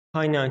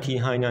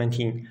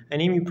Hi19Hi19, a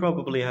name you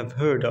probably have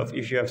heard of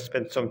if you have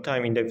spent some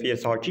time in the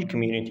VSRG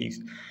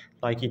communities,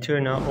 like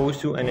Eterna,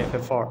 Osu, and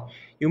FFR.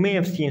 You may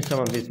have seen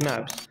some of his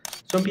maps.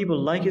 Some people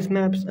like his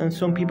maps, and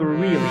some people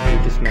really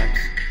hate his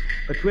maps.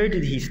 But where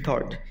did he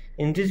start?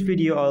 In this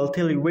video I'll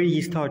tell you where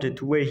he started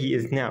to where he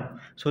is now.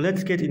 So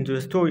let's get into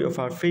the story of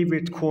our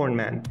favorite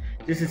Cornman.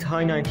 This is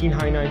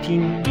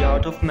Hi19Hi19, the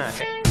art of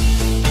mapping.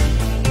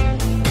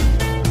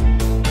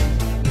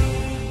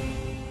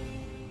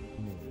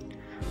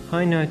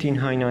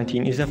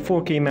 Hi19Hi19 is a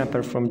 4K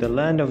mapper from the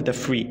land of the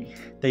free,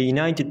 the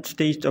United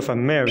States of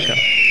America.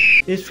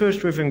 His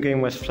first rhythm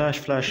game was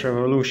Flash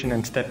Revolution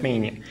and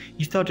Stepmania.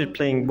 He started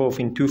playing both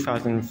in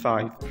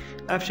 2005.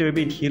 After a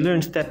bit he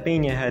learned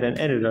Stepmania had an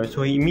editor,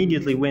 so he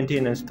immediately went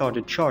in and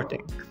started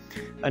charting.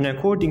 And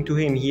according to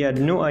him, he had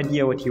no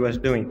idea what he was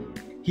doing.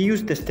 He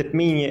used the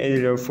Stepmania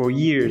editor for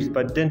years,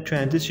 but then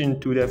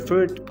transitioned to the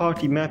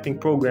third-party mapping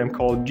program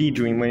called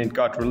G-Dream when it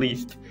got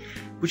released,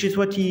 which is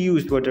what he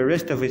used for the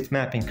rest of his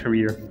mapping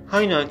career.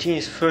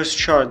 Hi19's first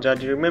chart that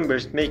he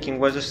remembers making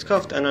was a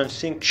scuffed and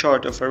unsynced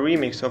chart of a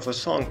remix of a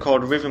song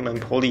called Rhythm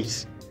and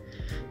Police.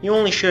 He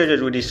only shared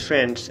it with his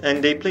friends,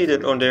 and they played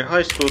it on their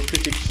high school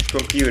physics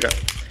computer.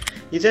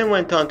 He then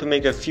went on to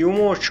make a few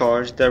more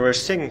charts that were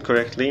synced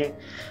correctly,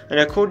 and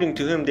according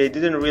to him they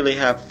didn't really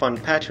have fun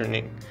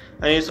patterning.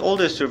 And his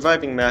oldest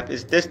surviving map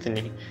is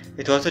Destiny.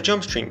 It was a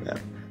jump stream map.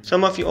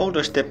 Some of you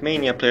older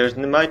Stepmania players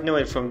might know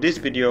it from this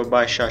video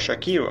by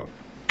Shashakiro.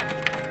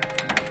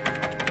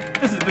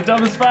 This is the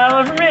dumbest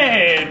file ever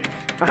made!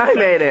 I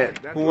made it!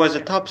 Who was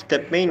a top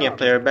Stepmania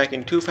player back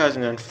in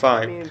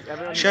 2005.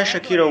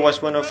 Shashakiro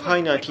was one of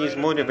Hi19's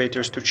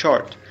motivators to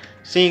chart.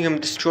 Seeing him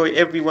destroy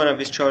every one of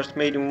his charts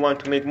made him want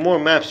to make more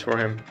maps for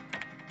him.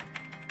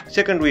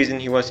 Second reason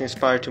he was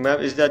inspired to map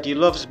is that he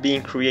loves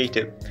being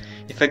creative.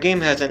 If a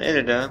game has an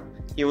editor,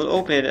 he will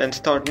open it and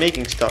start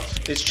making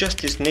stuff. It's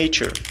just his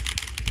nature.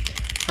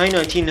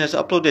 Hi19 has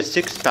uploaded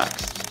 6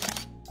 packs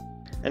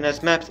and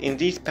has maps in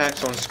these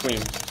packs on screen.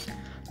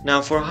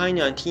 Now for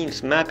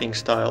Hi19's mapping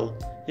style,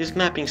 his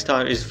mapping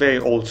style is very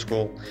old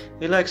school.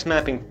 He likes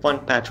mapping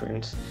fun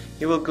patterns.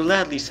 He will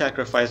gladly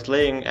sacrifice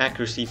layering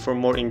accuracy for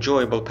more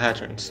enjoyable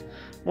patterns.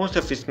 Most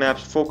of his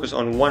maps focus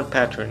on one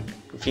pattern.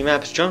 If he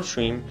maps jump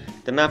stream,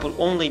 the map will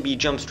only be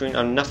jump stream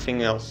and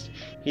nothing else.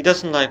 He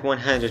doesn't like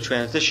one-handed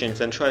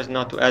transitions and tries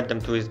not to add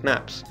them to his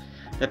maps.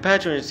 The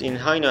patterns in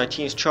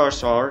Hi19's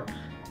charts are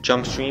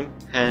jump stream,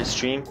 hand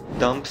stream,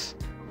 dumps,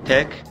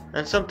 tech,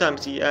 and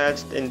sometimes he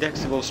adds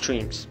indexable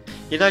streams.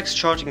 He likes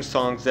charting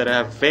songs that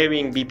have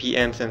varying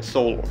BPMs and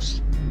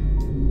solos.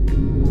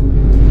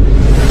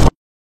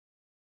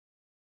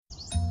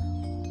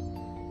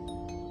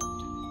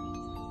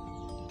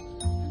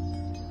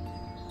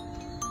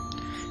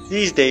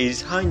 These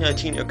days,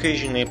 Hi19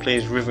 occasionally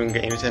plays rhythm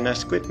games and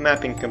has quit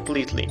mapping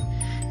completely.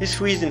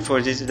 His reason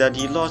for this is that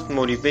he lost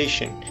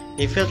motivation.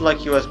 He felt like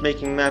he was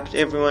making maps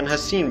everyone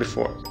has seen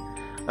before.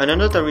 And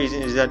another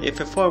reason is that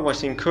FFR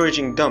was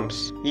encouraging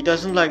dumps. He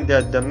doesn't like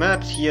that the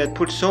maps he had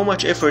put so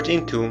much effort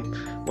into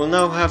will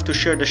now have to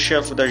share the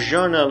shelf with a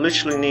genre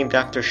literally named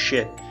after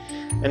shit.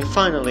 And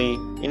finally,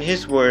 in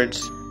his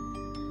words,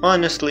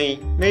 honestly,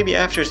 maybe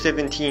after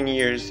 17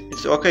 years,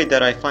 it's okay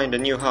that I find a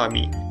new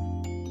hobby.